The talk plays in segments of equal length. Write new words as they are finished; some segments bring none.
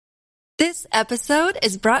This episode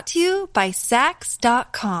is brought to you by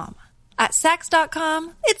Sax.com. At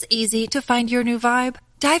Sax.com, it's easy to find your new vibe.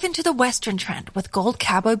 Dive into the Western trend with gold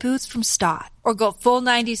cowboy boots from Stott, or go full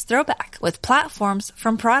 90s throwback with platforms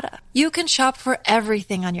from Prada. You can shop for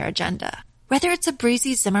everything on your agenda, whether it's a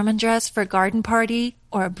breezy Zimmermann dress for a garden party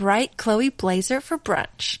or a bright Chloe blazer for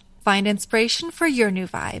brunch. Find inspiration for your new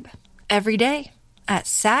vibe every day at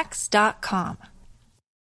Sax.com.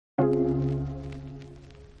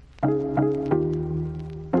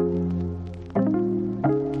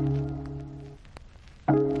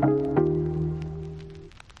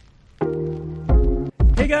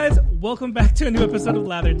 Hey guys, welcome back to a new episode of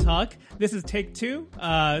Lather Talk. This is take two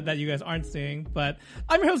that you guys aren't seeing, but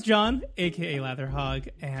I'm your host John, aka Latherhog,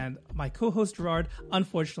 and my co-host Gerard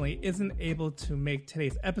unfortunately isn't able to make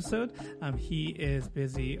today's episode. He is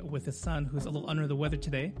busy with his son who's a little under the weather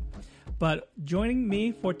today. But joining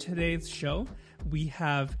me for today's show, we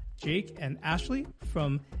have Jake and Ashley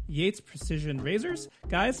from Yates Precision Razors.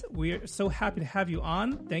 Guys, we are so happy to have you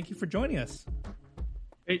on. Thank you for joining us.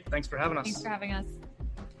 Hey, thanks for having us. Thanks for having us.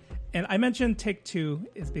 And I mentioned take two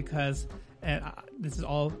is because, and this is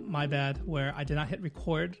all my bad, where I did not hit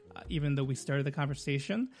record even though we started the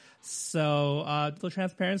conversation. So a little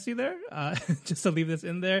transparency there, just to leave this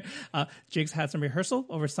in there. Jake's had some rehearsal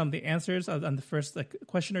over some of the answers on the first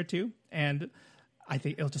question or two, and I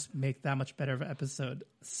think it'll just make that much better of an episode.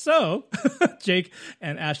 So, Jake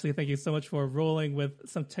and Ashley, thank you so much for rolling with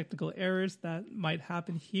some technical errors that might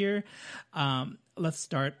happen here. Let's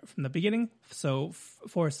start from the beginning. So,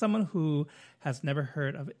 for someone who has never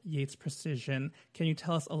heard of Yates Precision, can you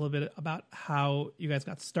tell us a little bit about how you guys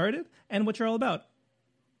got started and what you're all about?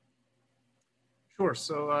 Sure.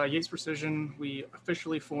 So Yates Precision, we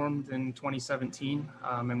officially formed in 2017,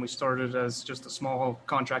 and we started as just a small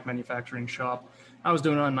contract manufacturing shop. I was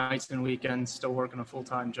doing it on nights and weekends, still working a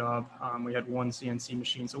full-time job. We had one CNC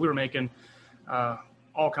machine, so we were making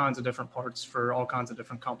all kinds of different parts for all kinds of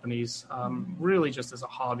different companies, really just as a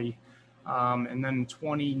hobby. And then in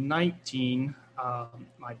 2019,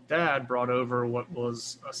 my dad brought over what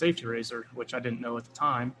was a safety razor, which I didn't know at the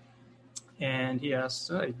time. And he asked,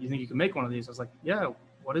 hey, you think you can make one of these? I was like, yeah,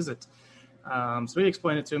 what is it? So he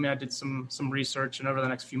explained it to me. I did some research, and over the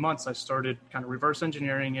next few months, I started kind of reverse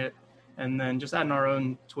engineering it and then just adding our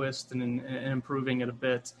own twist and improving it a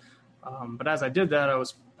bit. But as I did that, I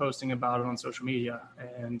was posting about it on social media,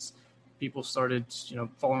 and people started,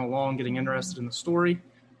 following along, getting interested in the story.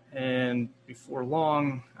 And before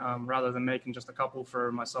long, rather than making just a couple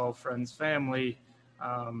for myself, friends, family,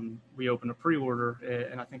 we opened a pre-order,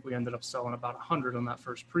 and I think we ended up selling about 100 on that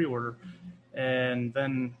first pre-order. And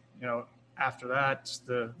then, after that,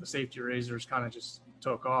 the safety razors kind of just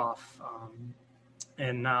took off.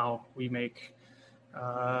 And now we make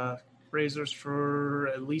razors for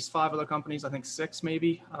at least 5 other companies, I think 6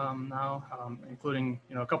 maybe now, including,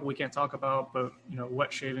 a couple we can't talk about, but,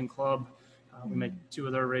 Wet Shaving Club. We make 2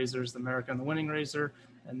 of their razors, the America and the Winning Razor.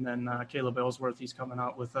 And then Caleb Ellsworth, he's coming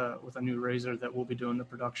out with a new razor that we'll be doing the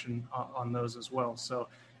production on those as well. So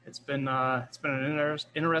it's been an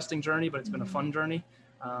interesting journey, but it's been a fun journey,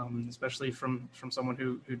 especially from someone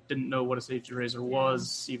who didn't know what a safety razor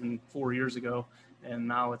was even 4 years ago. And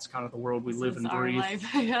now it's kind of the world we live and breathe.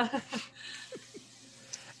 Yeah.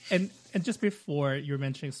 And just before you were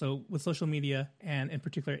mentioning, so with social media and in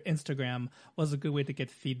particular Instagram was a good way to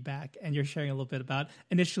get feedback. And you're sharing a little bit about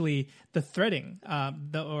initially the threading, I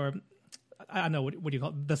don't know, what do you call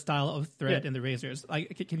it? The style of thread in the razors.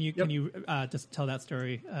 Like, can you just tell that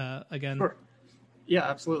story again? Sure. Yeah,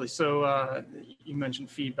 absolutely. So you mentioned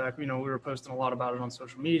feedback. We were posting a lot about it on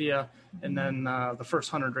social media, and then the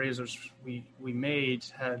first 100 razors we made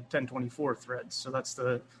had 1024 threads. So that's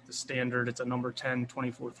the standard. It's a number 10,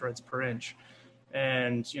 24 threads per inch.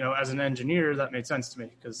 And as an engineer, that made sense to me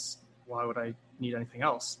because why would I need anything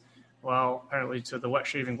else? Well, apparently to the wet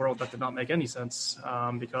shaving world, that did not make any sense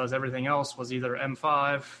because everything else was either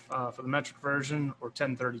M5 for the metric version or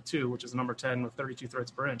 1032, which is the number 10 with 32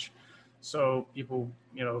 threads per inch. So people,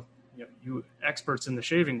 you experts in the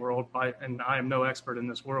shaving world, and I am no expert in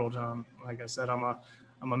this world. Like I said, I'm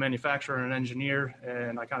a manufacturer and an engineer,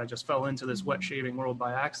 and I kind of just fell into this wet shaving world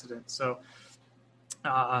by accident. So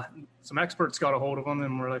some experts got a hold of them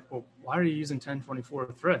and were like, well, why are you using 1024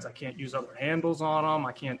 threads? I can't use other handles on them.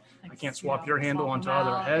 I can't swap your handle onto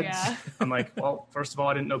other heads. Yeah. I'm like, well, first of all,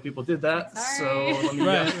 I didn't know people did that. Sorry. So let me,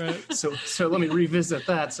 right. So let me revisit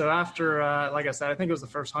that. So after, like I said, I think it was the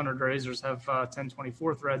first 100 razors have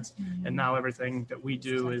 1024 threads. Mm-hmm. And now everything that we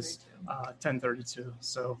do is 1032.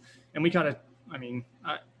 So, and we kind of,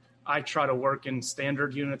 I try to work in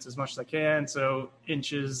standard units as much as I can. So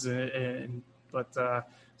inches but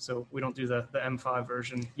So we don't do the M5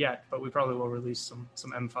 version yet, but we probably will release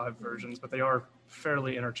some M5 versions, but they are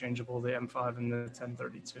fairly interchangeable, the M5 and the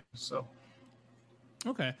 1032. So.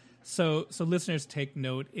 Okay. So listeners, take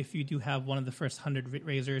note. If you do have one of the first 100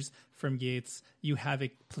 razors from Yates, you have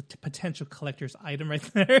a potential collector's item right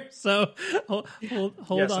there. So hold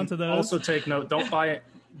on to those. Also take note. Don't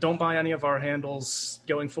buy any of our handles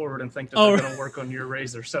going forward and think that they're going to work on your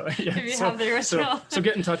razor. So yeah, if you have the original. So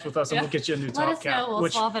get in touch with us and we'll get you a new Let top us cap. know,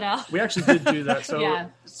 we'll swap it out. We actually did do that. So, yeah.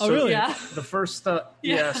 So really? Yeah. The first,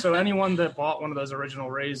 So anyone that bought one of those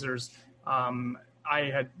original razors,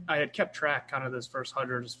 I had kept track kind of those first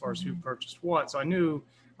 100 as far as who purchased what. So I knew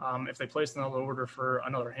if they placed another order for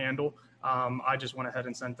another handle, I just went ahead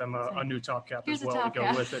and sent them a new top cap as well to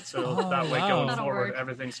go with it. So that way going That'll forward, work.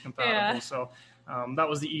 everything's compatible. Yeah. So that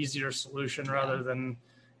was the easier solution rather than,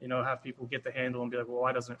 have people get the handle and be like, well,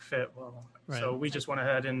 why doesn't it fit? Well, so we just went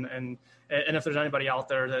ahead and if there's anybody out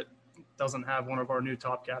there that doesn't have one of our new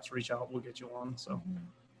top caps, reach out, we'll get you one. So.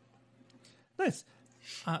 Nice.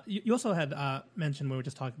 You also had mentioned when we were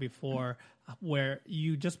just talking before where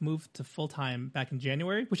you just moved to full-time back in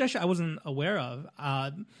January, which actually I wasn't aware of.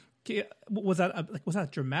 Was that a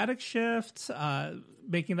dramatic shift,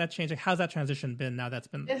 making that change? Like, how's that transition been now that's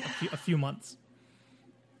been a few months?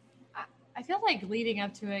 I feel like leading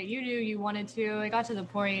up to it, you knew you wanted to. It got to the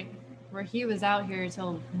point where he was out here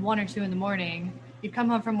till 1 or 2 in the morning. You'd come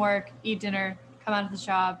home from work, eat dinner, come out of the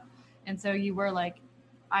shop. And so you were like,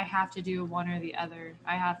 I have to do one or the other.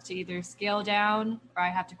 I have to either scale down or I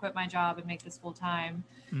have to quit my job and make this full time.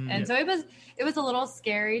 And so it was a little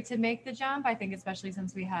scary to make the jump. I think, especially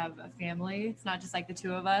since we have a family, it's not just like the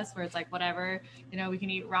two of us where it's like, whatever, we can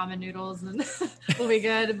eat ramen noodles and we'll be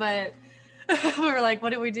good. But we were like,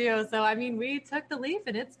 what do we do? So, I mean, we took the leap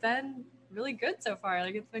and it's been really good so far.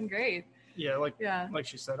 Like, it's been great. Yeah. Like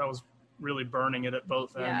she said, I was really burning it at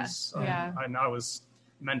both ends. And I was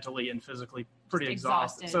mentally and physically pretty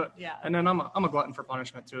exhausted. So, and then I'm a glutton for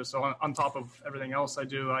punishment too. So on top of everything else I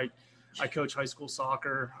do, I coach high school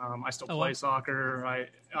soccer. I still play soccer.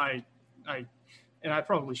 And I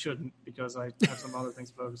probably shouldn't because I have some other things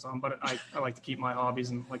to focus on, but I like to keep my hobbies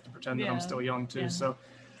and like to pretend that I'm still young too. So,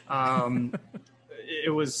 it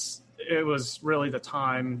was really the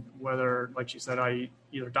time whether, like she said, I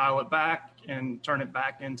either dial it back and turn it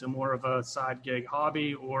back into more of a side gig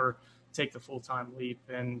hobby or take the full-time leap.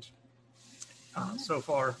 And so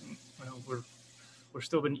far, we're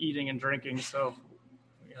still been eating and drinking. So,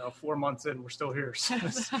 4 months in, we're still here. So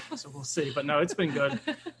we'll see. But no, it's been good.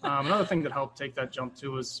 Another thing that helped take that jump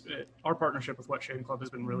too is our partnership with Wet Shaving Club has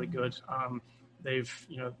been really good. They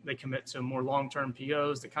commit to more long-term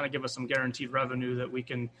POs that kind of give us some guaranteed revenue that we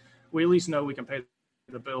at least know we can pay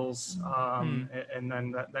the bills. And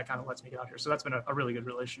then that kind of lets me get out here. So that's been a really good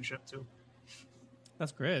relationship too.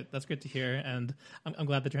 That's great. That's great to hear. And I'm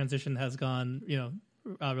glad the transition has gone,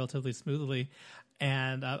 relatively smoothly.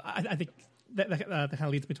 And I think that kind of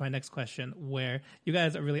leads me to my next question, where you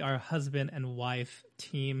guys really are a husband and wife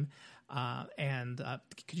team. And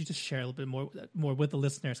could you just share a little bit more with the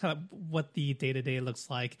listeners, kind of what the day-to-day looks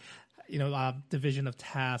like, division of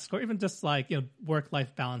tasks, or even just like,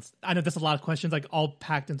 work-life balance? I know there's a lot of questions like all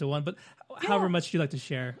packed into one, but however much you'd like to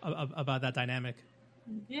share about that dynamic.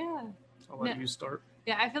 Yeah. I'll let you start.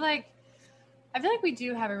 Yeah, I feel like we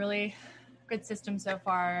do have a really good system so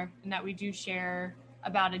far, and that we do share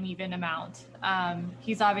about an even amount.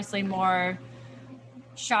 He's obviously more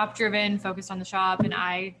shop driven, focused on the shop, and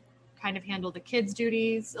I kind of handle the kids'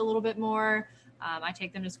 duties a little bit more. I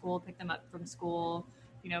take them to school, pick them up from school,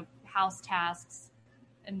 house tasks,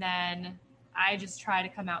 and then I just try to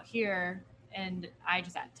come out here and I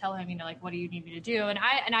just tell him, what do you need me to do? And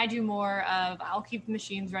I do more of, I'll keep the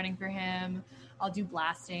machines running for him. I'll do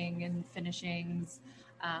blasting and finishings.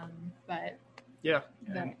 But yeah,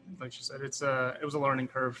 and like you said, it was a learning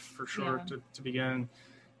curve for sure to begin.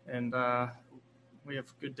 And we have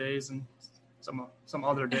good days and some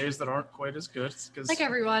other days that aren't quite as good. Cause, like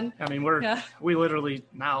everyone. I mean, we literally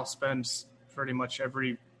now spend pretty much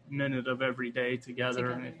every minute of every day together.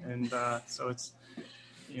 And so it's,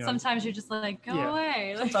 sometimes you're just like, go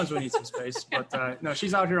away. Sometimes we need some space, but no,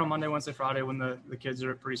 she's out here on Monday, Wednesday, Friday when the kids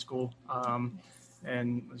are at preschool.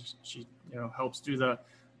 And she, helps do the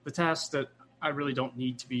tasks that I really don't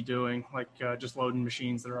need to be doing, like just loading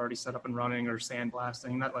machines that are already set up and running or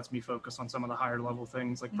sandblasting. That lets me focus on some of the higher level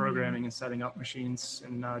things like programming and setting up machines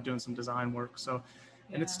and doing some design work. So,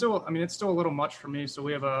 and it's still a little much for me. So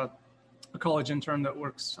we have a college intern that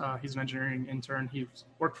works. He's an engineering intern. He's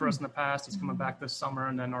worked for us in the past. He's coming back this summer.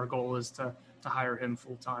 And then our goal is to hire him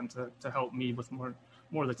full time to help me with more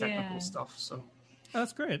of the technical stuff. So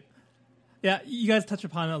that's great. Yeah, you guys touch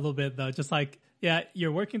upon it a little bit though. Just like, yeah,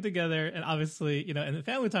 you're working together, and obviously, and the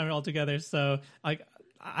family time you're all together. So, like,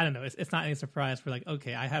 I don't know, it's not any surprise for like,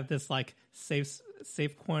 okay, I have this like safe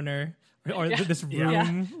corner or this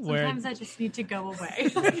room where sometimes I just need to go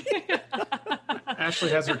away. Ashley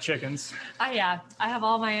has her chickens. I have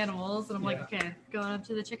all my animals, and I'm like, okay, going up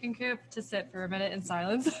to the chicken coop to sit for a minute in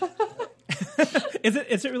silence. Is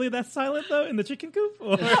it really that silent though in the chicken coop?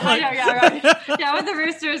 Or like... yeah, right. Yeah, with the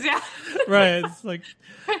roosters, yeah. Right. It's like,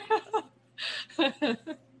 well,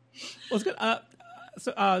 it's good.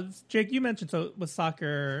 So, Jake, you mentioned with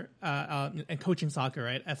soccer and coaching soccer,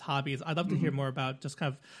 right, as hobbies. I'd love to hear more about just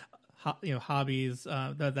kind of hobbies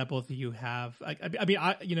that both of you have. I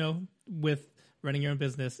mean, with running your own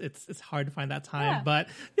business, it's hard to find that time. But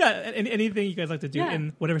anything you guys like to do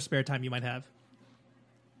in whatever spare time you might have.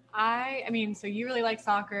 I mean, so you really like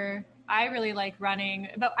soccer. I really like running,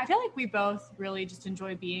 but I feel like we both really just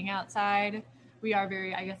enjoy being outside. We are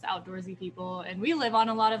very, I guess, outdoorsy people, and we live on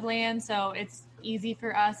a lot of land, so it's easy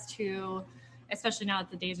for us to, especially now that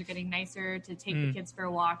the days are getting nicer, to take the kids for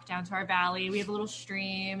a walk down to our valley. We have a little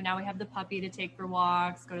stream. Now we have the puppy to take for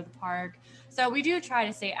walks, go to the park. So we do try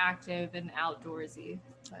to stay active and outdoorsy,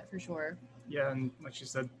 for sure. Yeah, and like she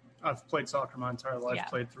said, I've played soccer my entire life,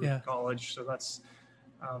 played through college, so that's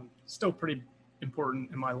still pretty important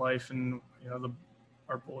in my life. And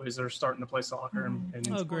our boys are starting to play soccer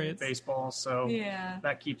and baseball, so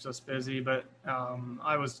that keeps us busy. But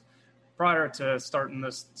I was, prior to starting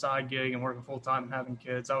this side gig and working full time and having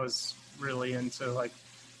kids, I was really into like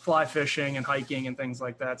fly fishing and hiking and things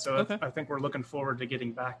like that. So I think we're looking forward to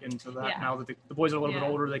getting back into that now that the boys are a little bit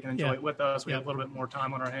older. They can enjoy it with us. We have a little bit more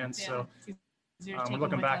time on our hands, so we're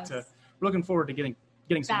looking forward to getting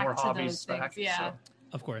some more hobbies back. So.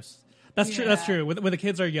 Of course. That's true. That's true. When the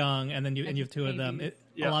kids are young, and then you have two of them,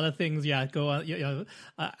 a lot of things, go on.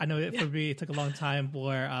 I know for me, it took a long time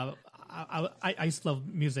where I used to love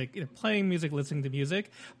music, playing music, listening to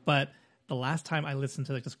music, but the last time I listened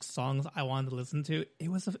to like just songs I wanted to listen to, it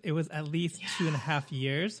was at least 2.5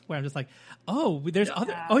 years where I'm just like, there's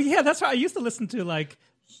other. Oh yeah, that's right. I used to listen to like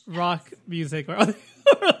rock music or other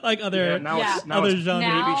other genres.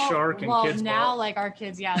 Baby Shark and Kids Bop. Like our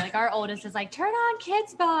kids, like our oldest is like, turn on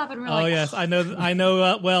Kids Bop, and we're like, yes, I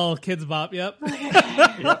know well, Kids Bop. Yep.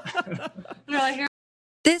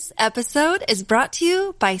 This episode is brought to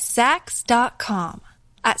you by Sax.com.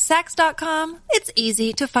 At Sax.com, it's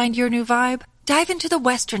easy to find your new vibe. Dive into the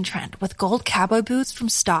Western trend with gold cowboy boots from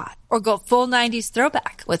Stott, or go full 90s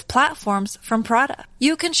throwback with platforms from Prada.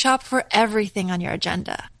 You can shop for everything on your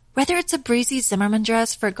agenda, whether it's a breezy Zimmermann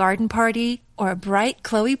dress for a garden party or a bright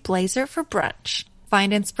Chloe blazer for brunch.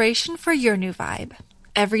 Find inspiration for your new vibe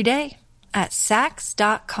every day at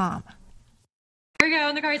Sax.com. Here we go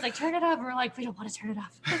in the car. He's like, turn it up. And we're like, we don't want to turn it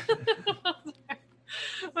off.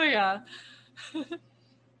 Oh yeah.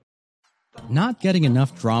 Not getting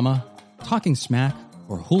enough drama, talking smack,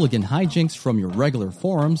 or hooligan hijinks from your regular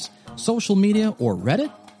forums, social media, or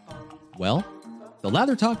Reddit? Well, the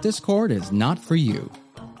Lather Talk Discord is not for you.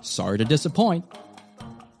 Sorry to disappoint.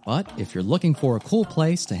 But if you're looking for a cool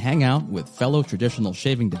place to hang out with fellow traditional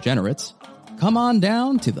shaving degenerates, come on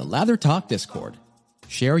down to the Lather Talk Discord.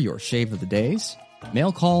 Share your shave of the days,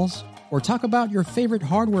 mail calls, or talk about your favorite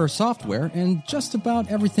hardware or software and just about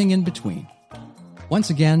everything in between. Once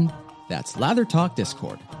again, that's Lather Talk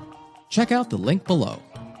Discord. Check out the link below.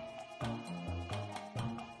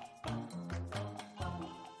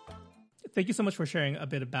 Thank you so much for sharing a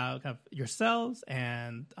bit about kind of yourselves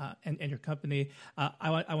and your company. I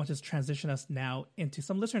want to transition us now into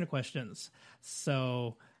some listener questions.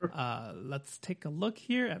 So let's take a look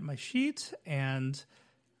here at my sheet. And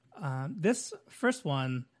this first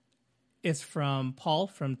one is from Paul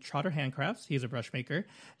from Trotter Handcrafts. He's a brush maker.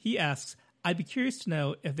 He asks, I'd be curious to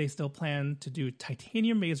know if they still plan to do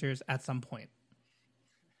titanium razors at some point.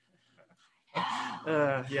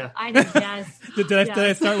 Yeah. I know, yes. Did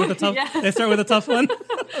I start with a tough? Did I start with a tough one?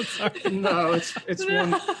 I'm sorry. No, it's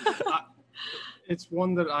one. It's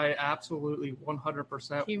one that I absolutely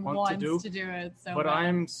 100% want to do. To do it. So but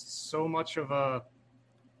I'm so much of a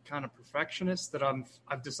kind of perfectionist that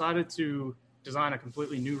I've decided to design a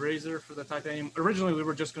completely new razor for the titanium. Originally, we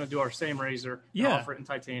were just going to do our same razor and offer it in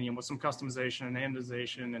titanium with some customization and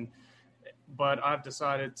anodization, but I've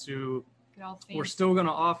decided to. We're still going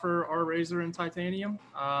to offer our razor in titanium,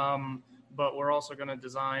 but we're also going to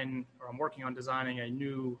design, or I'm working on designing a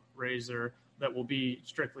new razor that will be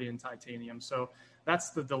strictly in titanium. So that's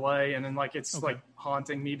the delay, and then it's like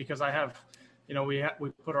haunting me because I have, we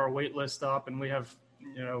put our wait list up and we have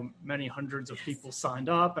many hundreds of people signed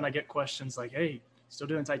up, and I get questions like, hey, still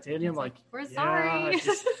doing titanium? Like, we're sorry.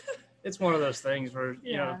 it's one of those things where,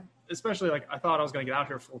 you know, Yeah. especially like I thought I was going to get out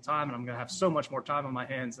here full time and I'm going to have so much more time on my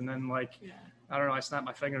hands. And then like, Yeah. I don't know, I snap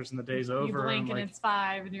my fingers and the day's over. You blink and like, it's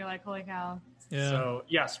 5 and you're like, holy cow. Yeah. So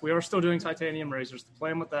yes, we are still doing titanium razors. The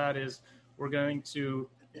plan with that is we're going to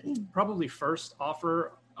probably first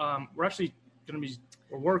offer, we're actually going to be,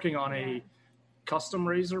 we're working on a custom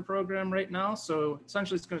razor program right now. So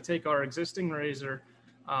essentially it's going to take our existing razor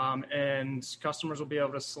and customers will be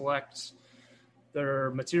able to select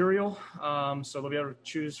their material. So they'll be able to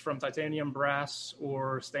choose from titanium, brass,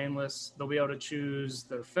 or stainless. They'll be able to choose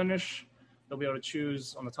their finish. They'll be able to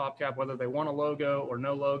choose on the top cap whether they want a logo or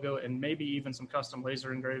no logo, and maybe even some custom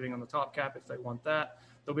laser engraving on the top cap if they want that.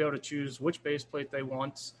 They'll be able to choose which base plate they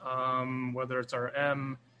want, whether it's our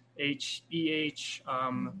M, H, EH.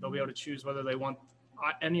 They'll be able to choose whether they want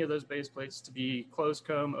any of those base plates to be closed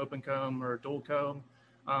comb, open comb, or dual comb.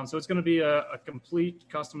 So it's going to be a complete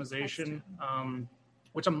customization,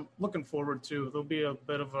 which I'm looking forward to. There'll be a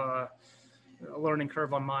bit of a learning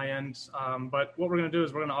curve on my end. But what we're going to do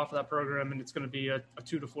is we're going to offer that program, and it's going to be a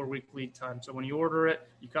 2 to 4 week lead time. So when you order it,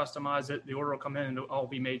 you customize it, the order will come in and it'll all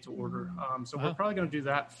be made to order. So we're probably going to do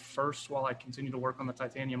that first while I continue to work on the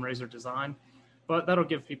titanium razor design. But that'll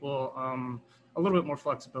give people a little bit more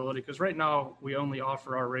flexibility, because right now we only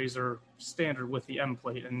offer our razor standard with the M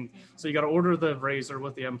plate. And so you got to order the razor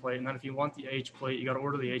with the M plate. And then if you want the H plate, you got to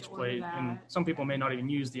order the H plate. And some people may not even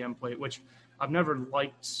use the M plate, which I've never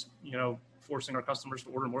liked, you know, forcing our customers to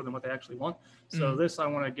order more than what they actually want. So this, I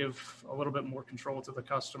want to give a little bit more control to the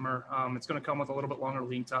customer. It's going to come with a little bit longer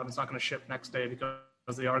lead time. It's not going to ship next day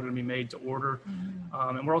because they are going to be made to order.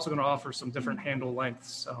 And we're also going to offer some different handle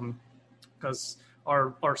lengths, because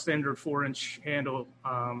our standard 4-inch handle,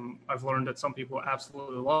 I've learned that some people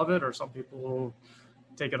absolutely love it, or some people will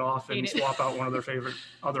take it off and swap out one of their favorite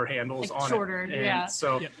other handles like on shorter, it. And yeah.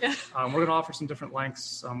 so we're going to offer some different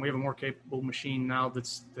lengths. We have a more capable machine now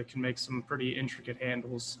that can make some pretty intricate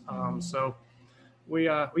handles. So we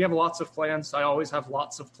have lots of plans. I always have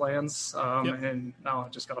lots of plans, and now I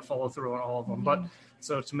just got to follow through on all of them. But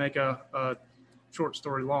so to make a short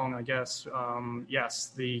story long, I guess,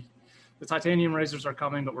 yes, the titanium razors are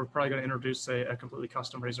coming, but we're probably going to introduce a completely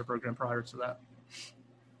custom razor program prior to that.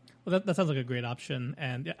 Well, that sounds like a great option,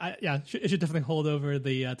 and it should definitely hold over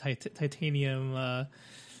the titanium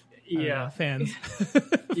fans for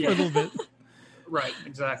a little bit. Right,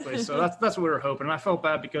 exactly. So that's what we were hoping. And I felt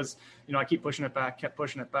bad because, you know, I kept pushing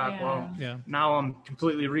it back. Well, now I'm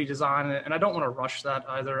completely redesigning it, and I don't want to rush that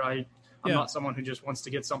either. I'm not someone who just wants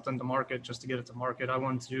to get something to market just to get it to market. I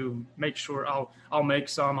want to make sure I'll make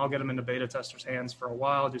some. I'll get them into beta testers' hands for a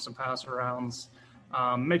while, do some pass arounds,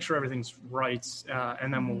 make sure everything's right,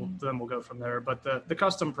 and then we'll go from there. But the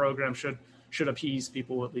custom program should appease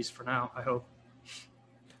people, at least for now, I hope.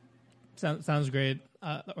 Sounds great,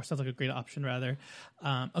 or sounds like a great option, rather.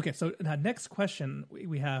 Okay, so next question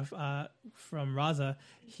we have from Raza.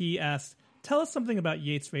 He asked, tell us something about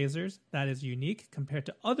Yates razors that is unique compared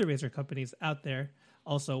to other razor companies out there.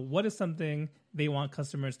 Also, what is something they want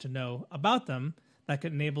customers to know about them that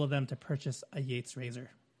could enable them to purchase a Yates razor?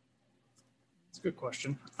 It's a good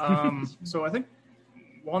question. So I think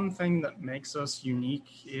one thing that makes us unique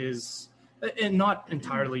is, and not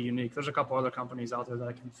entirely unique, there's a couple other companies out there that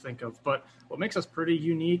I can think of, but what makes us pretty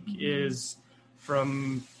unique is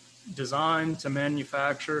from design to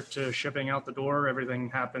manufacture to shipping out the door, everything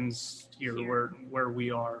happens here. where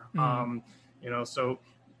we are. You know, so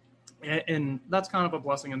and that's kind of a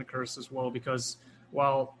blessing and a curse as well, because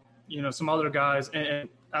while, you know, some other guys, and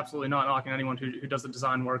absolutely not knocking anyone who does the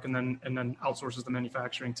design work and then outsources the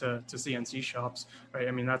manufacturing to CNC shops, right?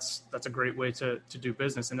 I mean, that's a great way to do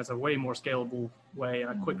business, and it's a way more scalable way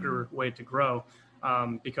and a quicker way to grow,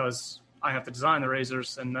 because I have to design the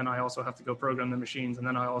razors, and then I also have to go program the machines, and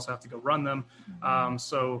then I also have to go run them.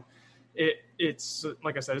 So it's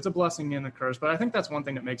like I said, it's a blessing and a curse, but I think that's one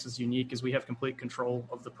thing that makes us unique is we have complete control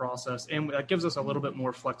of the process, and that gives us a little bit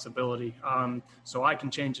more flexibility. So I can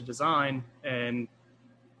change the design and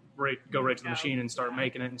go right to the machine and start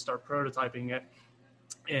making it and start prototyping it.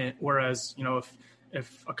 And whereas, you know,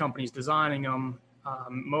 if a company's designing them,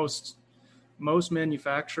 most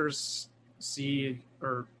manufacturers see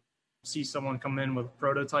someone come in with a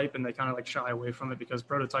prototype and they kind of like shy away from it, because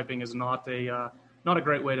prototyping is not a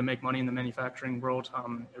great way to make money in the manufacturing world.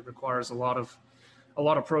 It requires a lot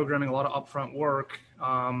of programming, a lot of upfront work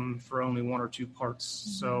for only one or two parts.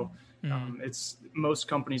 So it's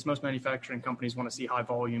most manufacturing companies want to see high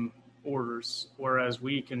volume orders, whereas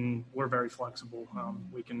we're very flexible.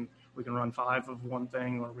 We can run 5 of one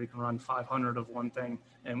thing, or we can run 500 of one thing,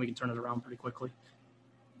 and we can turn it around pretty quickly.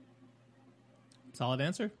 Solid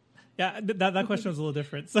answer. Yeah, that question was a little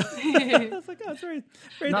different. So I was like, oh, it's very,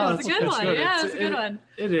 very No, It's a good one. Yeah, it's a good one.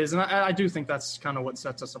 It is, and I do think that's kind of what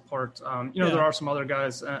sets us apart. There are some other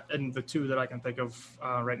guys, and the two that I can think of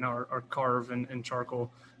right now are Carve and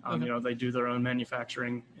Charcoal. They do their own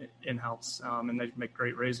manufacturing in-house, and they make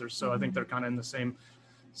great razors. So I think they're kind of in the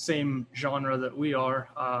same genre that we are,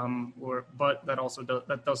 but that also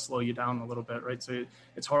does slow you down a little bit, right? So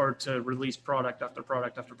it's hard to release product after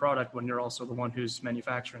product after product when you're also the one who's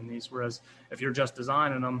manufacturing these. Whereas if you're just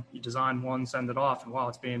designing them, you design one, send it off, and while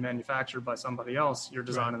it's being manufactured by somebody else, you're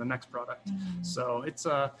designing the next product. So it's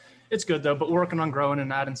good though. But we're working on growing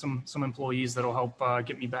and adding some employees that'll help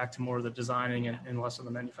get me back to more of the designing and less of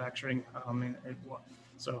the manufacturing.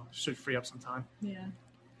 So should free up some time. Yeah.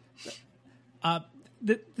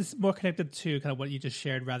 This is more connected to kind of what you just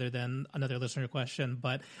shared rather than another listener question,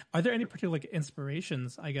 but are there any particular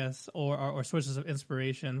inspirations, I guess, or sources of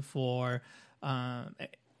inspiration for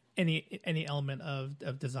any element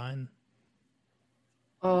of design?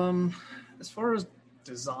 As far as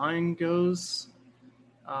design goes,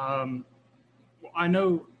 I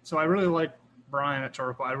know, so I really like Brian at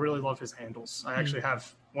Charcoal. I really love his handles. I actually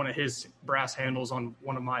have one of his brass handles on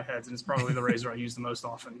one of my heads, and it's probably the razor I use the most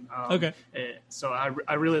often. Okay. So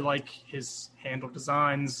I really like his handle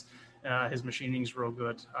designs. His machining's real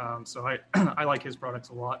good. So I like his products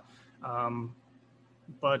a lot.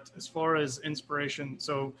 But as far as inspiration,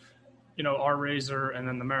 so, our razor and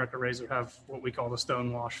then the America razor have what we call the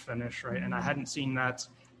stone wash finish, right? And I hadn't seen that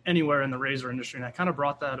anywhere in the razor industry, and I kind of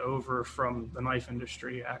brought that over from the knife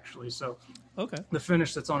industry, actually. So the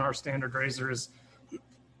finish that's on our standard razor is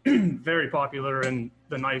very popular in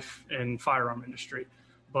the knife and firearm industry,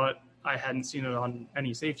 but I hadn't seen it on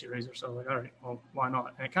any safety razor. So I was like, all right, well, why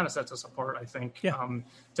not? And it kind of sets us apart, I think. Yeah.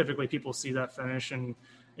 Typically people see that finish and,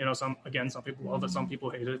 some people love it, some people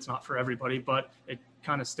hate it. It's not for everybody, but it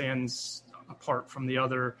kind of stands apart from the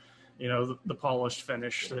other, the polished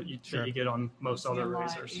finish that you get on most other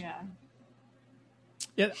razors.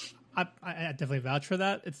 Yeah. I definitely vouch for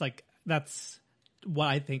that. It's like, that's what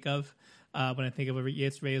I think of. When I think of a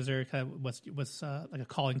Yates razor, kind of what's like a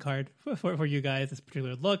calling card for you guys. It's a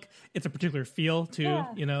particular look. It's a particular feel too,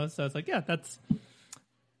 So it's like, yeah, that's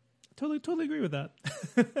totally agree with that.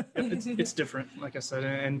 It's different, like I said,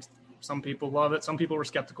 and some people love it. Some people were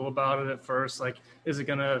skeptical about it at first. Like, is it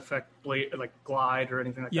going to affect glide or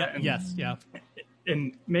anything like that? And, yes, yeah.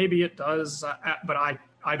 And maybe it does, but I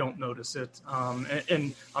don't notice it.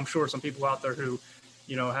 And I'm sure some people out there who,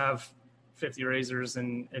 have 50 razors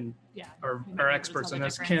and are experts in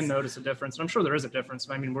this can notice a difference. And I'm sure there is a difference.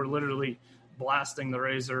 I mean, we're literally blasting the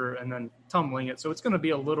razor and then tumbling it, so it's going to be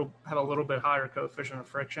have a little bit higher coefficient of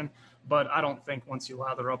friction. But I don't think once you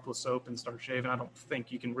lather up with soap and start shaving, I don't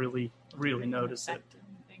think you can really notice it.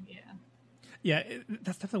 Yeah,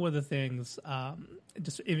 that's definitely one of the things.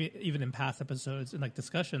 Just even in past episodes and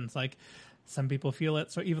discussions, some people feel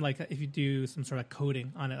it. So even if you do some sort of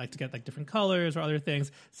coating on it, to get different colors or other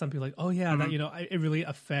things, some people that it really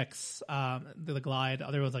affects the glide.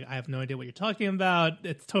 Others I have no idea what you're talking about.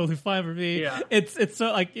 It's totally fine for me. Yeah. It's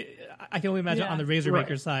so I can only imagine on the razor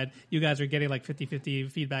maker side, you guys are getting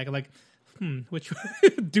 50-50 feedback. Which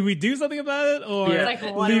do we do something about it or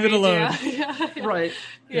leave it alone? Right.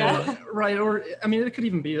 Yeah. Right. Or, I mean, it could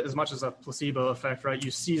even be as much as a placebo effect, right? You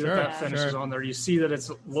see that finish is on there. You see that it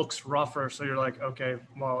looks rougher. So you're like, okay,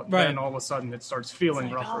 well, then all of a sudden it starts feeling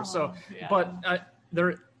rougher. But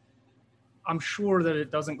I'm sure that it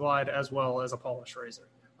doesn't glide as well as a polished razor.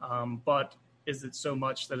 But is it so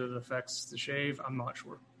much that it affects the shave? I'm not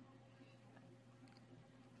sure.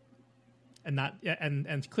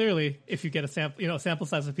 And clearly, if you get a sample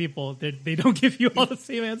size of people, they don't give you all the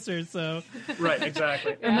same answers. So right,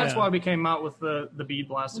 exactly, and that's why we came out with the bead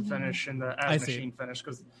blasted finish and the as machine finish,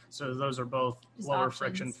 because those are both lower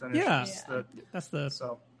friction finishes. Yeah, that's the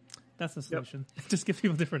solution. Yep. Just give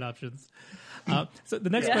people different options. So the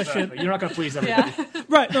next question, exactly. You're not going to please everybody,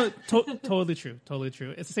 right? No, totally true.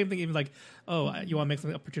 It's the same thing. Even you want to make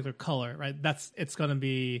something a particular color, right? It's going to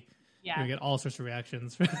be. Yeah. You get all sorts of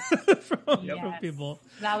reactions from people.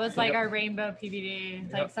 That was our rainbow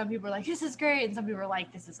PVD. Some people were like, this is great. And some people were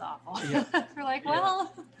like, this is awful. Yeah. We're like,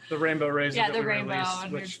 well. The rainbow razor that we released,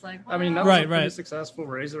 which, that was a pretty successful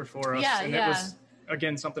razor for us. Yeah, and it was,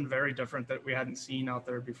 again, something very different that we hadn't seen out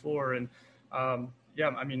there before. And, I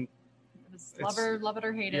mean. It was love it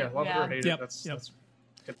or hate it. Yeah, love it or hate it. That's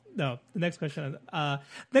No, the next question.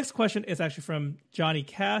 Next question is actually from Johnny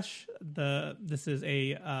Cash. This is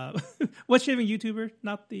a wet shaving YouTuber,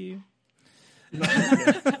 not the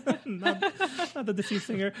not the deceased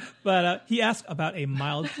singer, but he asked about a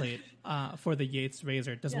mild plate for the Yates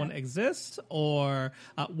razor? Does one exist, or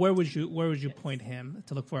where would you point him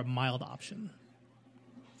to look for a mild option?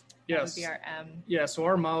 Yes. That would be our M. Yeah, so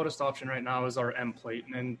our mildest option right now is our M plate,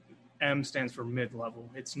 and M stands for mid-level.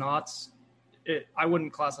 It's not, I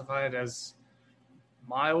wouldn't classify it as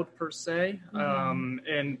mild per se.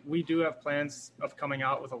 And we do have plans of coming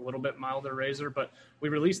out with a little bit milder razor, but we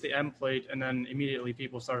released the M plate, and then immediately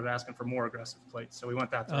people started asking for more aggressive plates. So we went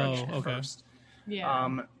that direction first.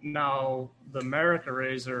 Yeah. Now the America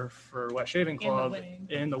razor for Wet Shaving Club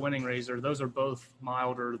and the Winning razor, those are both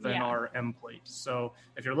milder than our M plate. So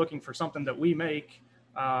if you're looking for something that we make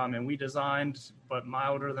and we designed, but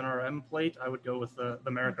milder than our M plate, I would go with the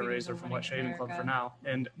America razor from Wet Shaving Club for now.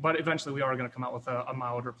 But eventually we are going to come out with a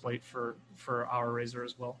milder plate for our razor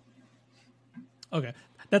as well. Okay,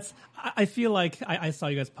 I feel like I saw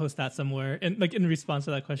you guys post that somewhere, in response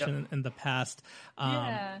to that question in the past.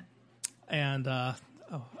 And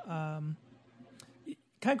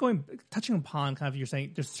kind of touching upon kind of you're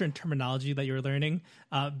saying there's certain terminology that you're learning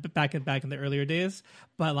back in the earlier days,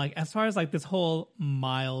 but like as far as like this whole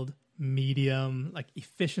mild, medium, like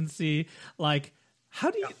efficiency, like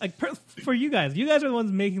how do you for you guys are the ones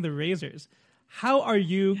making the razors. How are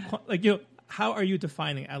you how are you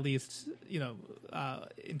defining, at least,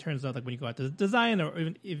 in terms of like when you go out to design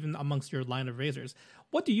or even amongst your line of razors,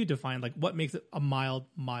 what do you define? Like what makes it a mild,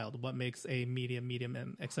 what makes a medium,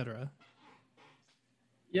 and et cetera?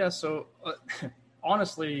 Yeah. So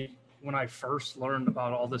honestly, when I first learned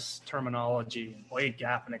about all this terminology, blade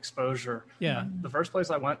gap and exposure, the first place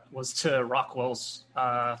I went was to Rockwell's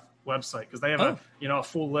website, because they have a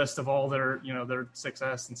full list of all their, their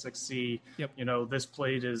 6S and 6C, this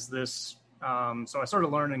plate is this. So I started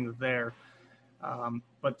learning there.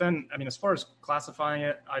 But then, as far as classifying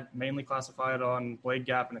it, I mainly classify it on blade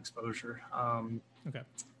gap and exposure.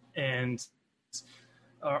 And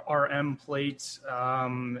our M plate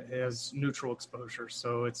is neutral exposure.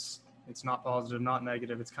 So it's not positive, not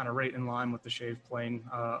negative. It's kind of right in line with the shave plane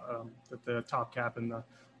that the top cap and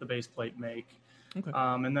the base plate make.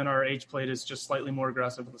 And then our H plate is just slightly more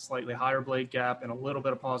aggressive with a slightly higher blade gap and a little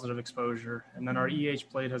bit of positive exposure. And then our EH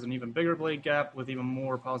plate has an even bigger blade gap with even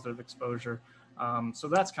more positive exposure. So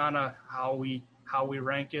that's kind of how we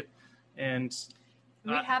rank it. And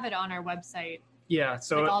we have it on our website. Yeah.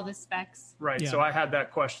 So all the specs. Right. Yeah. So I had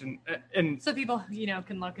that question, and so people,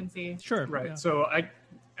 can look and see. Sure. Right. Yeah. So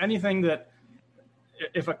anything that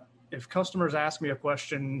if customers ask me a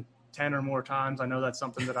question 10 or more times, I know that's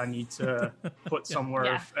something that I need to put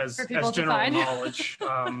somewhere as general knowledge,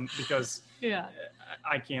 because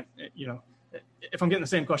I can't, if I'm getting the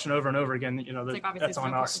same question over and over again, that's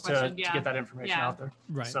on us to get that information out there.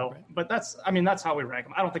 Right. So, but that's how we rank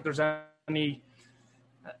them. I don't think there's any,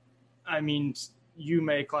 you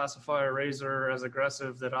may classify a razor as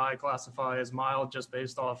aggressive that I classify as mild just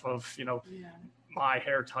based off of, my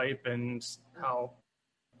hair type and how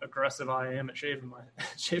aggressive I am at shaving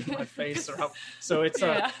my face, or how. So it's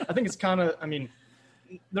I think it's kind of,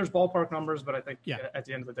 there's ballpark numbers, but I think at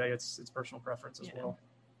the end of the day it's personal preference as well.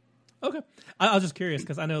 Okay, I was just curious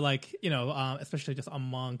because I know, especially just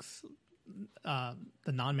amongst the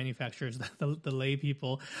non-manufacturers, the lay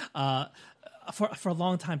people, for a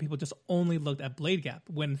long time people just only looked at blade gap,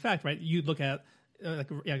 when in fact, right, you look at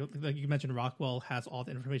like you mentioned, Rockwell has all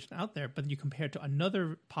the information out there, but you compare it to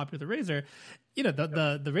another popular razor,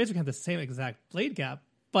 the razor can have the same exact blade gap,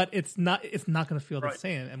 but it's not going to feel the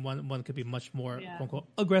same, and one could be much more quote unquote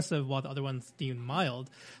aggressive while the other one's deemed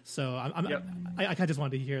mild. So I kind of just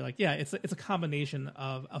wanted to hear it's a combination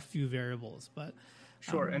of a few variables, but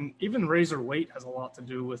sure. And even razor weight has a lot to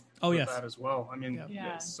do with that as well.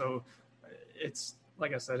 So it's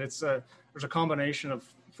like I said, there's a combination of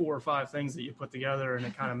 4 or 5 things that you put together, and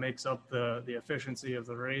it kind of makes up the efficiency of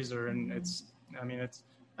the razor. And it's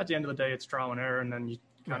at the end of the day, it's trial and error, and then you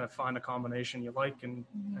kind of find a combination you like and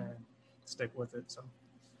stick with it. So.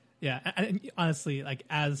 Yeah, and honestly,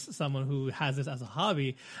 as someone who has this as a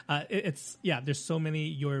hobby, there's so many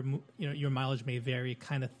your mileage may vary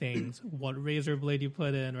kind of things. What razor blade you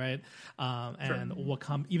put in, right? And what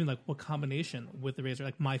combination with the razor.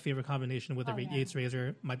 Like my favorite combination with the Yates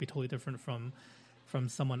razor might be totally different from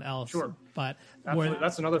someone else. Sure. But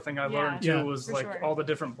that's another thing I learned too, was all the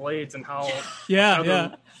different blades and how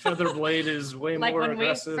feather blade is way more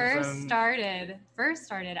aggressive. When we first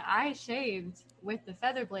started, I shaved with the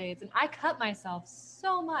feather blades, and I cut myself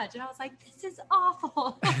so much, and I was like, this is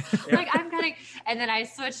awful. I'm cutting, and then I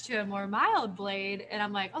switched to a more mild blade, and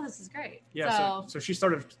I'm like, oh, this is great. So she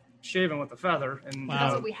started shaving with the feather, and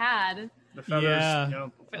that's what we had. The feathers,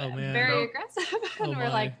 very aggressive, and we're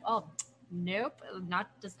like, oh, nope,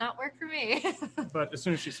 does not work for me. But as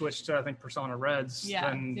soon as she switched to, I think, Persona Reds,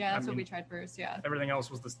 then that's what we tried first. Yeah, everything else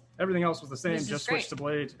was the same. Just switched to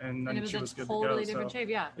blade, and then it was she was good totally to go. different shape.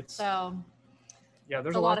 Yeah,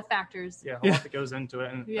 there's a lot of factors. Yeah, a lot that goes into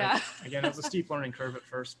it, and again, it was a steep learning curve at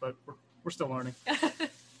first, but we're still learning.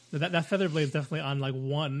 That feather blade is definitely on like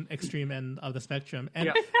one extreme end of the spectrum,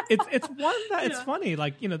 and it's one that it's funny.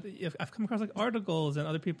 Like I've come across like articles and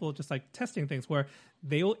other people just like testing things where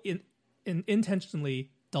they will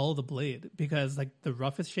intentionally dull the blade because like the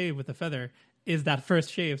roughest shave with the feather is that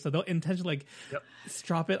first shave, so they'll intentionally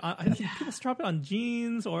strop it on. I think people strop it on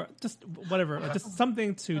jeans or just whatever, just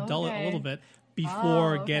something to dull it a little bit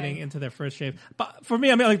before getting into their first shave. But for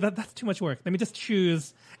me, I mean, like that's too much work. Let me just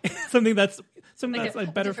choose something that's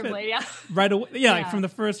like better fit blade, right away. Yeah, like from the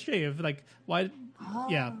first shave. Like why?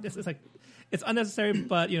 Yeah, it's like it's unnecessary.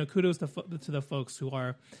 But kudos to the folks who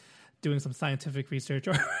are doing some scientific research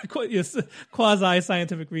or quasi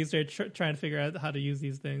scientific research, trying to figure out how to use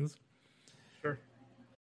these things. Sure.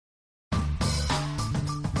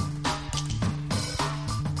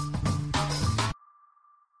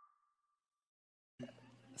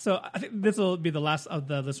 So I think this will be the last of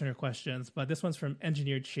the listener questions, but this one's from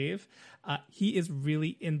Engineered Shave. He is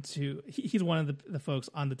really into. He's one of the folks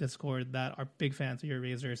on the Discord that are big fans of your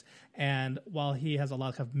razors, and while he has a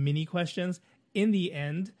lot of mini questions, in the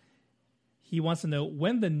end, he wants to know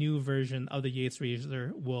when the new version of the Yates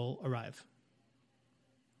razor will arrive.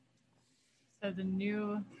 So the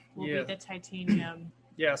new will be the titanium.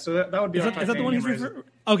 Yeah, so that would be is that the one he's referring?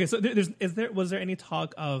 Okay, so was there any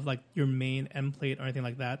talk of like your main end plate or anything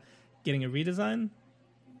like that getting a redesign?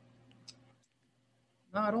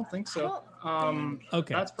 No, I don't think so.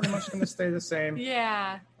 Okay, that's pretty much going to stay the same.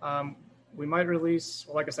 Yeah. We might release,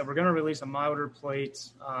 like I said, we're going to release a milder plate.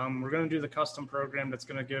 We're going to do the custom program that's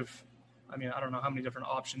going to give, I mean, I don't know how many different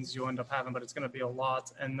options you end up having, but it's going to be a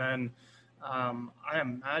lot. And then I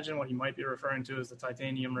imagine what he might be referring to is the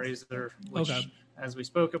titanium razor, which, as we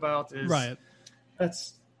spoke about, is right.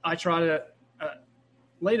 I try to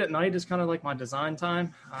late at night is kind of like my design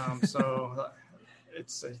time. So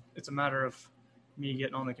it's a matter of me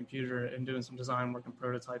getting on the computer and doing some design work and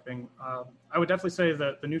prototyping. I would definitely say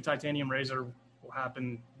that the new titanium razor will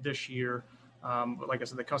happen this year. But like I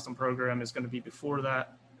said, the custom program is going to be before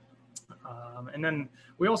that. And then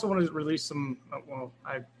we also want to release some,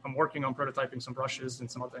 I'm working on prototyping some brushes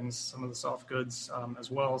and some other things, some of the soft goods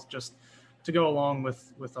as well, just to go along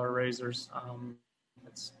with our razors.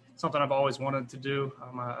 It's something I've always wanted to do.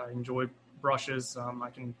 I enjoy brushes.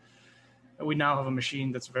 We now have a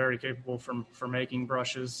machine that's very capable for making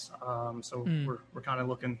brushes. So we're kind of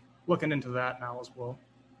looking into that now as well.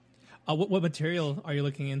 What material are you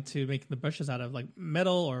looking into making the brushes out of? Like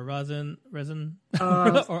metal or resin,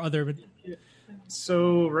 or other?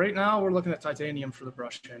 So right now we're looking at titanium for the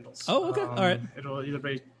brush handles. Oh, okay, all right.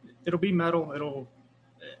 It'll be metal.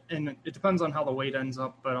 And it depends on how the weight ends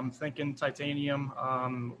up, but I'm thinking titanium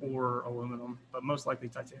or aluminum, but most likely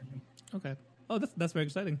titanium. Okay. Oh, that's very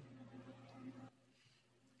exciting.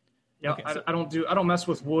 Yeah, okay, I don't mess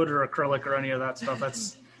with wood or acrylic or any of that stuff.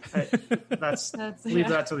 Leave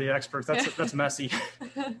that to the experts. That's messy.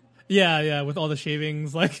 Yeah, with all the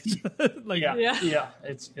shavings, yeah,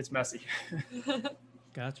 it's messy.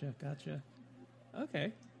 Gotcha.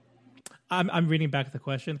 Okay. I'm reading back the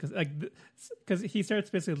question because he starts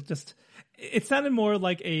basically just. It sounded more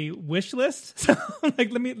like a wish list. So I'll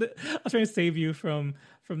try to save you from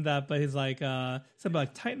that. But he's like something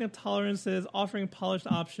like tightening up tolerances, offering polished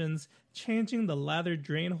options, changing the lather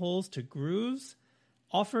drain holes to grooves,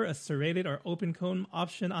 offer a serrated or open cone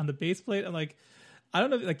option on the base plate. And I don't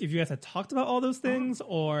know if you guys had talked about all those things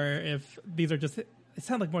or if these are just. It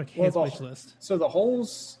sounded like more like his wish list. So the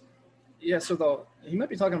holes. Yeah, he might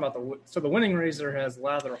be talking about the winning razor has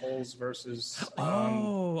lather holes versus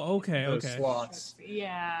okay. slots.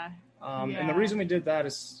 Yeah. And the reason we did that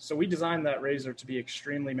is so we designed that razor to be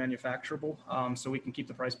extremely manufacturable, so we can keep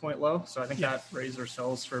the price point low. So I think that razor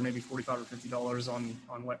sells for maybe $45 or $50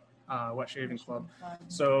 on Wet Shaving Club.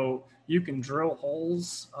 So you can drill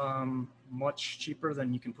holes much cheaper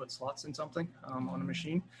than you can put slots in something on a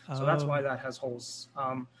machine. So that's why that has holes.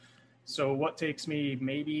 So what takes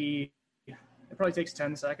me it probably takes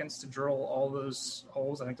 10 seconds to drill all those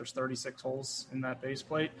holes. I think there's 36 holes in that base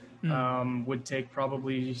plate. Would take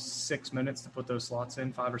probably 6 minutes to put those slots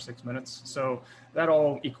in, 5 or 6 minutes. So that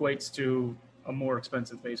all equates to a more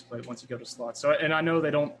expensive base plate once you go to slots. So, and I know they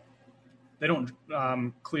don't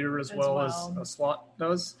clear as well as a slot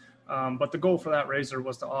does. But the goal for that razor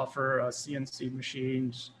was to offer a CNC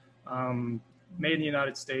machined, made in the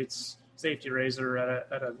United States safety razor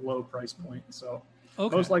at a low price point. So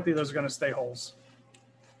Okay. most likely those are going to stay holes.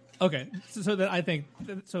 Okay, so then I think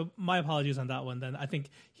so. My apologies on that one. Then I think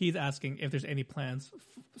he's asking if there's any plans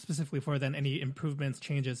specifically for then any improvements,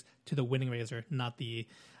 changes to the winning razor, not the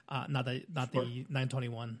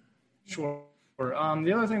 921. Sure.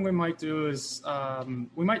 The other thing we might do is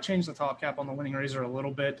we might change the top cap on the winning razor a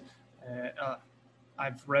little bit.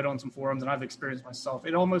 I've read on some forums and I've experienced myself.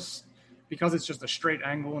 It almost, because it's just a straight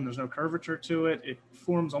angle and there's no curvature to it, it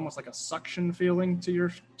forms almost like a suction feeling to your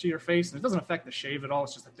face, and it doesn't affect the shave at all.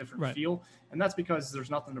 It's just a different feel, and that's because there's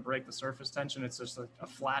nothing to break the surface tension. It's just a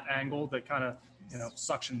flat angle that kind of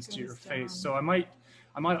suctions to your face. So I might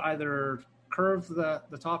either curve the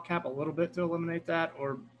top cap a little bit to eliminate that,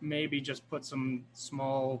 or maybe just put some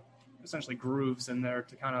small, essentially grooves in there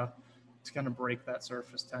to kind of break that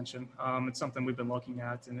surface tension. It's something we've been looking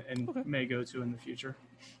at and may go to in the future.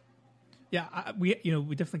 Yeah, we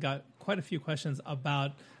definitely got quite a few questions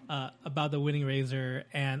about the winning razor,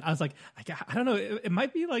 and I was like, I don't know, it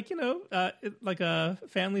might be like like a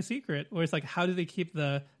family secret, where it's like, how do they keep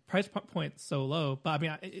the price point so low? But I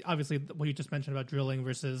mean, obviously, what you just mentioned about drilling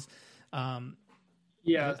versus so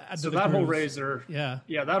that whole razor,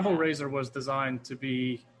 that whole razor was designed to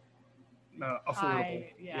be affordable.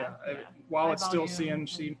 While it's still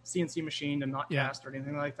CNC machined and not cast or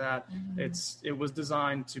anything like that, it was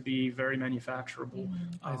designed to be very manufacturable,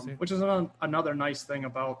 which is another nice thing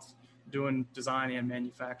about doing design and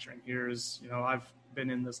manufacturing here is, I've been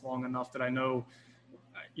in this long enough that I know,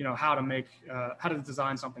 how to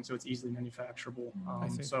design something so it's easily manufacturable.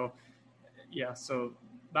 So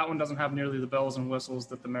that one doesn't have nearly the bells and whistles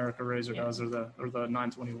that the America razor does, or the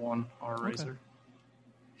 921R razor.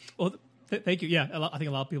 Well, thank you. Yeah, I think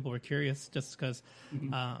a lot of people were curious just because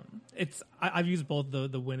I've used both the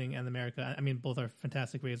winning and the America. I mean, both are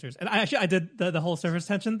fantastic razors. And I did the whole surface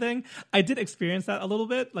tension thing. I did experience that a little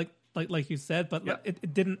bit, like you said, but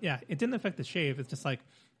it didn't affect the shave. It's just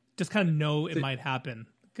just kind of know it might happen.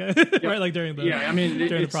 Right, like during the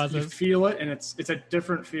during the process, you feel it, and it's a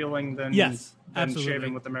different feeling than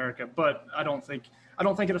shaving with America. But I don't think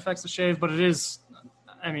it affects the shave, but it is.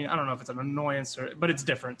 I mean, I don't know if it's an annoyance but it's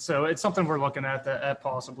different. So it's something we're looking at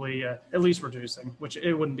possibly at least reducing, which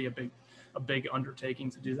it wouldn't be a big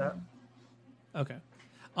undertaking to do that. Okay,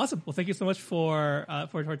 awesome. Well, thank you so much for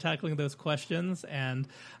tackling those questions. And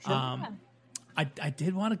I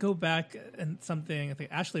did want to go back and something I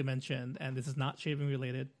think Ashley mentioned, and this is not shaving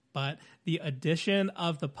related, but the addition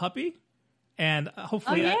of the puppy, and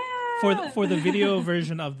hopefully for the video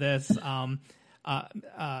version of this.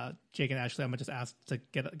 Jake and Ashley, I'm gonna just ask to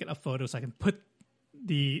get a photo so I can put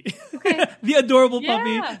the the adorable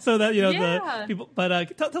puppy, so that the people.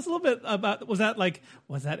 But tell us a little bit about was that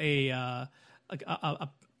an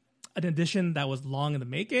addition that was long in the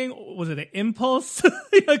making? Was it an impulse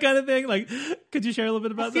kind of thing? Like, could you share a little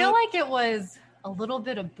bit about that? I feel like it was a little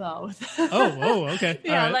bit of both. Okay.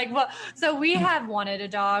 So we have wanted a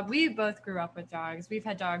dog. We both grew up with dogs. We've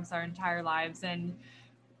had dogs our entire lives, and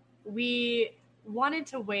we wanted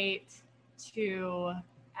to wait to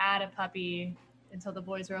add a puppy until the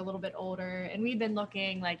boys were a little bit older. And we've been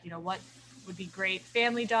looking what would be great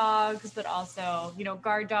family dogs, but also,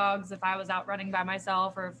 guard dogs if I was out running by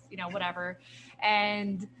myself or, whatever.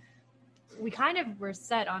 And we kind of were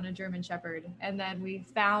set on a German Shepherd. And then we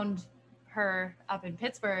found her up in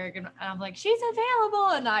Pittsburgh, and I'm like, she's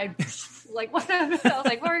available. And I was like,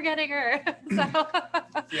 we're getting her. So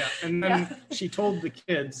and then she told the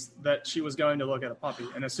kids that she was going to look at a puppy,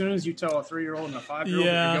 and as soon as you tell a 3-year-old and a 5-year-old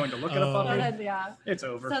that you're going to look at a puppy, it's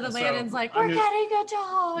over. So the Landon's like, we're getting a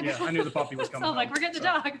dog. I knew the puppy was coming. So I'm like, we're getting the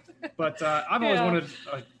dog. But I've always wanted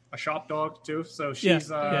a shop dog too, so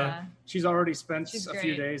she's already spent a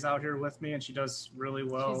few days out here with me, and she does really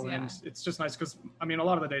well. And it's just nice because a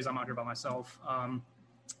lot of the days I'm out here by myself,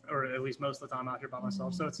 or at least most of the time out here by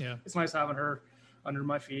myself. So it's nice having her under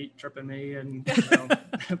my feet, tripping me, and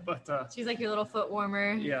but she's like your little foot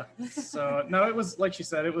warmer. Yeah. So no, it was like she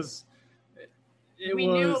said, we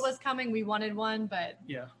knew it was coming. We wanted one, but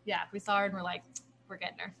we saw her and we're like, we're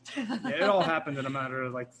getting her. It all happened in a matter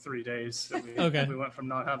of 3 days. We went from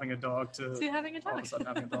not having a dog to having a dog. All of a sudden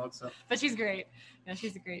having a dog. So, but she's great.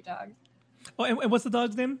 She's a great dog. Oh, and what's the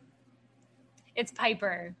dog's name? It's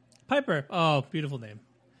Piper. Piper. Oh, beautiful name.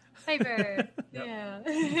 Piper.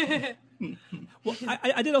 Yeah. Well,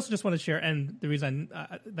 I did also just want to share, and the reason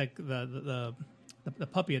the the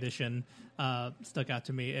puppy edition stuck out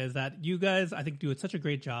to me is that you guys, I think, do such a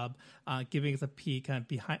great job giving us a peek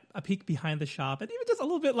behind the shop, and even just a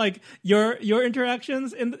little bit like your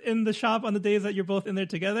interactions in the shop on the days that you're both in there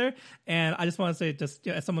together. And I just want to say, just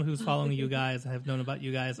as someone who's following you guys, I have known about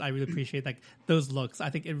you guys, I really appreciate like those looks. I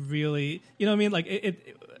think it really, you know what I mean? Like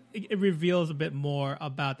it reveals a bit more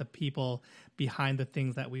about the people behind the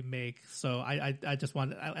things that we make. So I just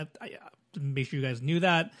wanted to make sure you guys knew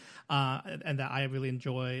that, and that I really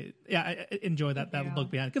enjoy that look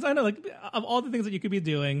behind, because I know, like, of all the things that you could be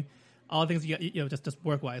doing, all the things you know, just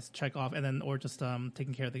work wise, check off, and then or just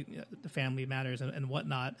taking care of the family matters and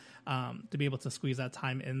whatnot, to be able to squeeze that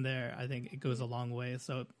time in there, I think it goes a long way.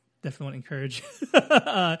 So definitely want to encourage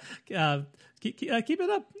keep it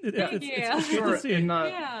up. It's good to see.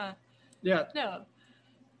 No.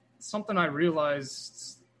 Something I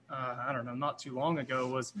realized, I don't know, not too long ago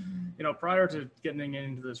was, you know, prior to getting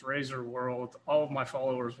into this razor world, all of my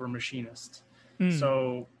followers were machinists.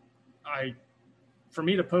 So for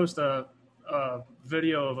me to post a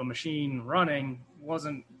video of a machine running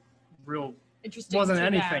wasn't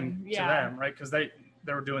anything to them, right? Because they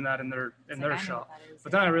were doing that in their shop.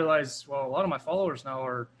 But then I realized, well, a lot of my followers now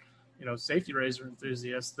are, you know, safety razor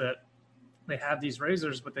enthusiasts, that they have these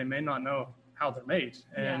razors, but they may not know how they're made.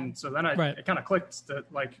 And so then it kind of clicked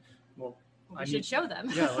that, like, well, I should show them.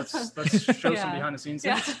 Let's show some behind the scenes.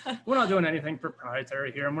 We're not doing anything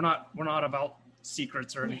proprietary here, and we're not about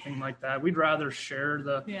secrets or anything like that. We'd rather share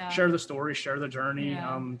the story, share the journey,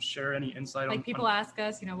 share any insight. Like, people ask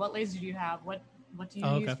us, you know, what laser do you have? What do you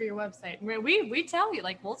use for your website? We tell you,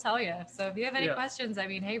 like, we'll tell you. So if you have any questions, I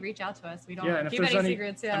mean, hey, reach out to us. We don't keep any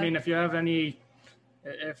secrets. I mean,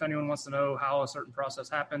 if anyone wants to know how a certain process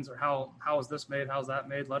happens, or how is this made, how's that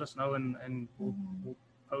made, let us know, and we'll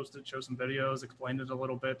post it, show some videos, explain it a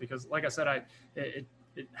little bit, because like I said, it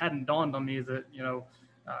hadn't dawned on me that, you know,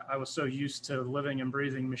 I was so used to living and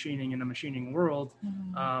breathing machining in a machining world,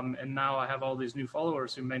 and now I have all these new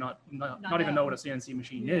followers who may not even know what a CNC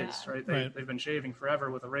machine is, right? They've been shaving forever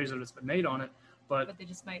with a razor that's been made on it, but they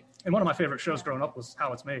just might. And one of my favorite shows growing up was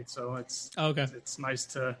How It's Made, so it's nice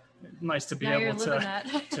to be able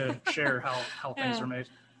to share how things are made.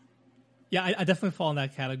 Yeah, I definitely fall in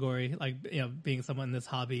that category, like, you know, being someone in this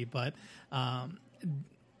hobby, but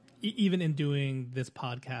even in doing this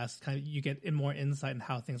podcast, kind of, you get more insight in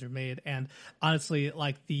how things are made. And honestly,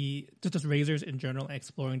 like just razors in general,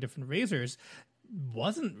 exploring different razors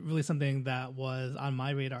wasn't really something that was on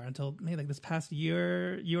my radar until maybe like this past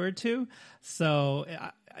year or two. So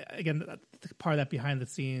again, part of that behind the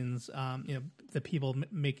scenes, you know, the people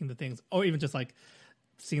making the things, or even just like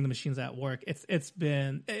seeing the machines at work, it's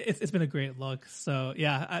been a great look. So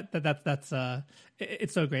yeah, that's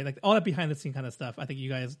it's so great. Like, all that behind the scene kind of stuff, I think you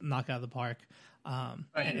guys knock out of the park.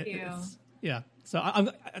 Thank you. Yeah. So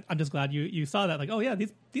I'm just glad you saw that. Like, oh yeah,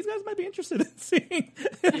 these guys might be interested in seeing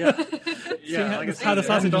how the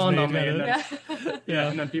sausage is made.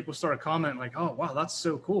 And then people started commenting like, oh wow, that's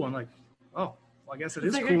so cool. And like, oh, well, I guess it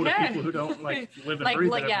is cool to people who don't like live and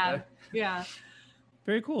breathe it every day. Yeah.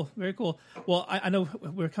 Very cool. Very cool. Well, I know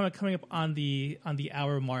we're coming up on the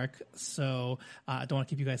hour mark, so I don't want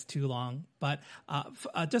to keep you guys too long. But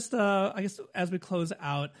I guess as we close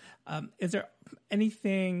out, is there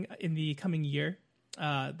anything in the coming year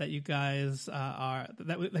that you guys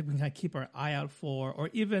that we can kind of keep our eye out for, or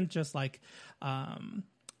even just like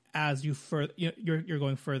as you're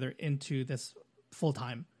going further into this full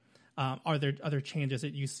time? Are there other changes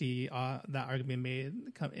that you see that are going to be made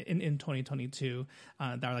in 2022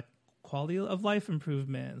 that are like quality of life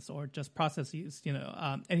improvements, or just processes? You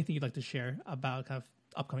know, anything you'd like to share about kind of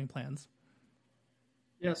upcoming plans?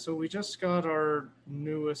 Yeah, so we just got our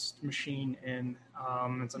newest machine in.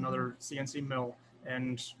 It's another CNC mill,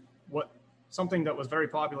 and something that was very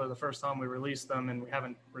popular the first time we released them, and we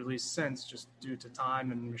haven't released since just due to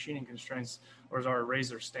time and machining constraints, was our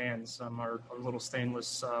razor stands, our little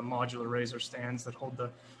stainless modular razor stands that hold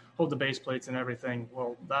the base plates and everything.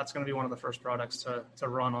 Well, that's going to be one of the first products to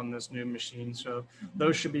run on this new machine. So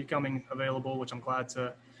those should be coming available, which I'm glad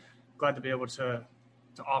to be able to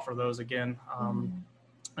offer those again.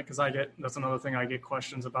 Because that's another thing I get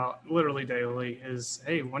questions about literally daily is,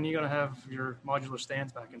 hey, when are you going to have your modular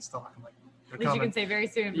stands back in stock? I'm like, at least you can say very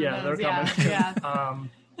soon. They're coming. Yeah.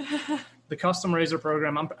 The custom razor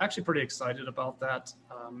program, I'm actually pretty excited about that.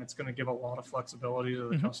 It's going to give a lot of flexibility to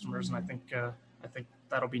the customers, and I think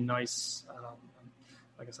that'll be nice.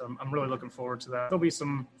 Like I said, I'm really looking forward to that. There'll be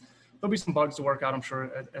some there'll be some bugs to work out, I'm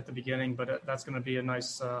sure, at the beginning, but that's going to be a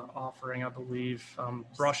nice offering, I believe.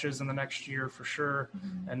 Brushes in the next year for sure.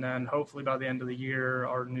 And then hopefully by the end of the year,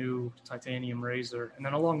 our new titanium razor. And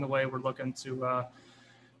then along the way, we're looking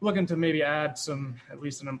to maybe add at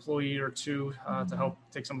least an employee or two to help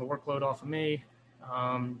take some of the workload off of me.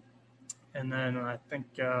 And then I think,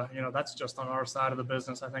 that's just on our side of the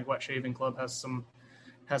business. I think Wet Shaving Club has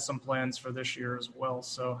some plans for this year as well.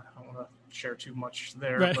 So I don't want to share too much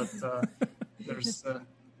there, right. But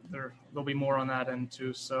there'll be more on that end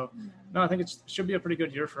too. So no, I think it should be a pretty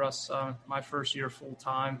good year for us. My first year full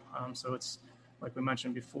time. So it's like we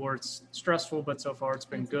mentioned before, it's stressful, but so far it's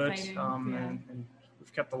been good. And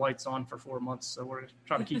we've kept the lights on for 4 months. So we're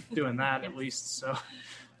trying to keep doing that at least. So,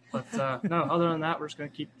 but no, other than that, we're just going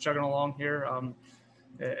to keep chugging along here.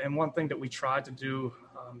 And one thing that we tried to do,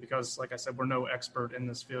 because like I said, we're no expert in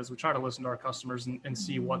this field, is we try to listen to our customers and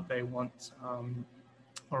see what they want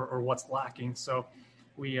or what's lacking. So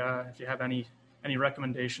if you have any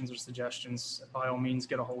recommendations or suggestions, by all means,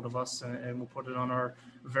 get a hold of us and we'll put it on our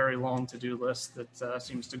very long to-do list that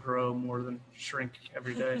seems to grow more than shrink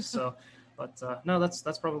every day. So, but no,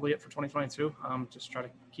 that's probably it for 2022. Just try to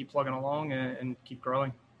keep plugging along and keep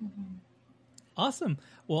growing. Mm-hmm. Awesome.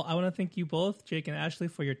 Well, I want to thank you both, Jake and Ashley,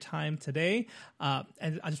 for your time today.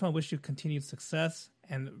 And I just want to wish you continued success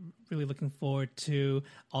and really looking forward to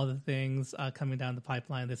all the things coming down the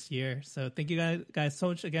pipeline this year. So thank you guys so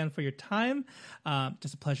much again for your time.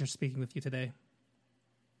 Just a pleasure speaking with you today.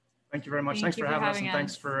 Thank you very much. Thanks for having us, and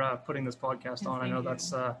thanks for putting this podcast on. I know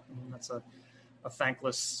that's a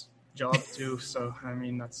thankless job too. So, I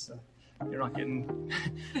mean, that's... you're not getting,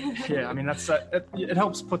 yeah. I mean, that's it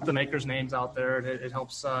helps put the makers' names out there. It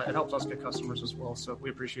helps us get customers as well. So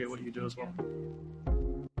we appreciate what you do as well.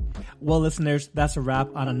 Well, listeners, that's a wrap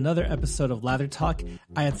on another episode of Lather Talk.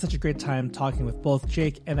 I had such a great time talking with both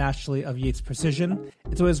Jake and Ashley of Yates Precision.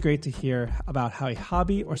 It's always great to hear about how a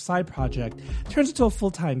hobby or side project turns into a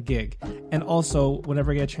full-time gig. And also,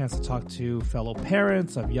 whenever I get a chance to talk to fellow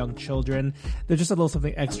parents of young children, there's just a little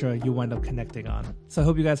something extra you wind up connecting on. So I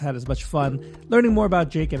hope you guys had as much fun learning more about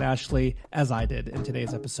Jake and Ashley as I did in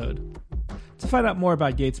today's episode. To find out more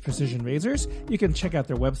about Yates Precision Razors, you can check out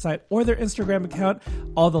their website or their Instagram account.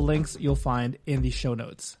 All the links you'll find in the show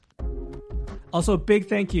notes. Also, a big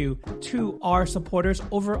thank you to our supporters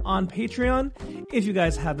over on Patreon. If you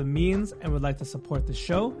guys have the means and would like to support the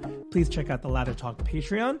show, please check out the Lather Talk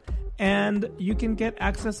Patreon, and you can get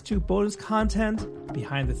access to bonus content,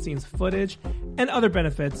 behind-the-scenes footage, and other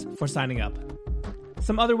benefits for signing up.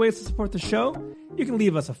 Some other ways to support the show: you can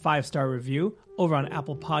leave us a 5-star review over on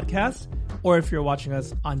Apple Podcasts, or if you're watching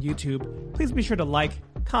us on YouTube, please be sure to like,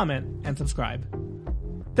 comment, and subscribe.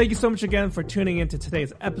 Thank you so much again for tuning into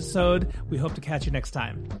today's episode. We hope to catch you next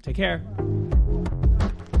time. Take care.